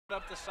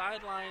up the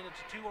sideline.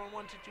 It's a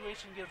 2-on-1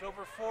 situation. Gives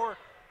over for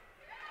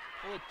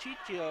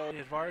Polachiccio.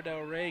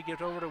 Vardell Ray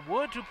gives over to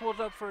Woods, who pulls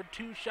up for a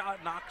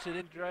two-shot, knocks it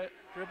in,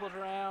 dribbles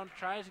around,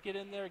 tries to get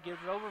in there, gives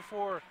it over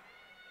for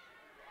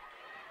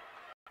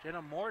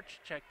Jenna Morch,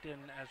 checked in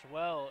as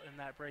well in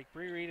that break.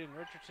 Bree Reed and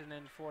Richardson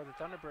in for the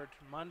Thunderbirds.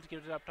 Munns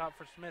gives it up top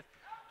for Smith.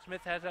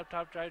 Smith has it up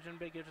top, drives in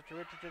big, gives it to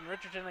Richardson.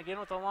 Richardson again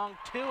with a long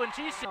two, and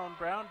she's down.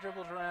 Brown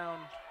dribbles around.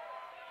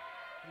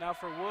 Now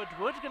for Woods.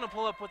 Woods going to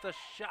pull up with a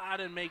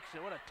shot and makes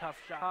it. What a tough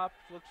shot.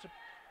 Looks to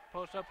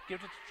post up,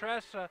 gives it to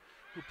Tressa,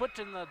 who puts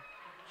in the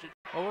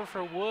over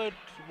for Woods.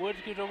 Woods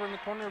gives over in the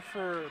corner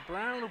for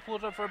Brown, who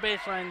pulls up for a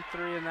baseline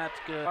three, and that's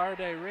good.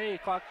 Varday Ray,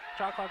 shot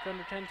clock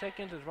under 10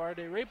 seconds as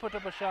Varday Ray puts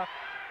up a shot.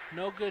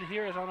 No good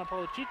here as Ana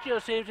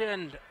Polachiccio saves it,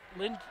 and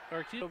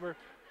over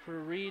for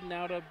Reed,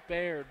 now to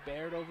Baird.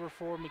 Baird over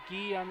for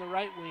McGee on the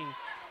right wing.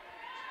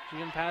 She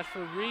can pass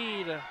for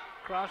Reed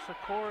across the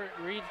court.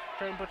 Reed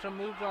trying to put some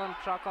moves on.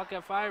 Shot clock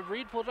at 5.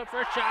 Reed pulls up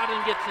for a shot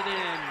and gets it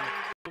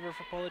in. Over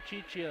for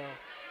Polachiccio.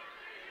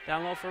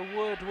 Down low for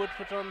Woods. Woods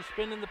puts on the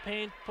spin in the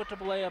paint, puts a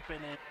layup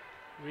in it.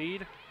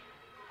 Reed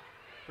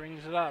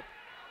brings it up.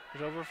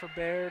 It's over for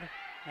Baird.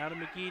 Now to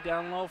McGee,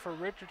 down low for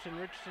Richardson.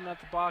 Richardson at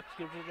the box,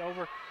 gives it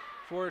over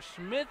for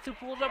Smith, who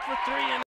pulls up for three. And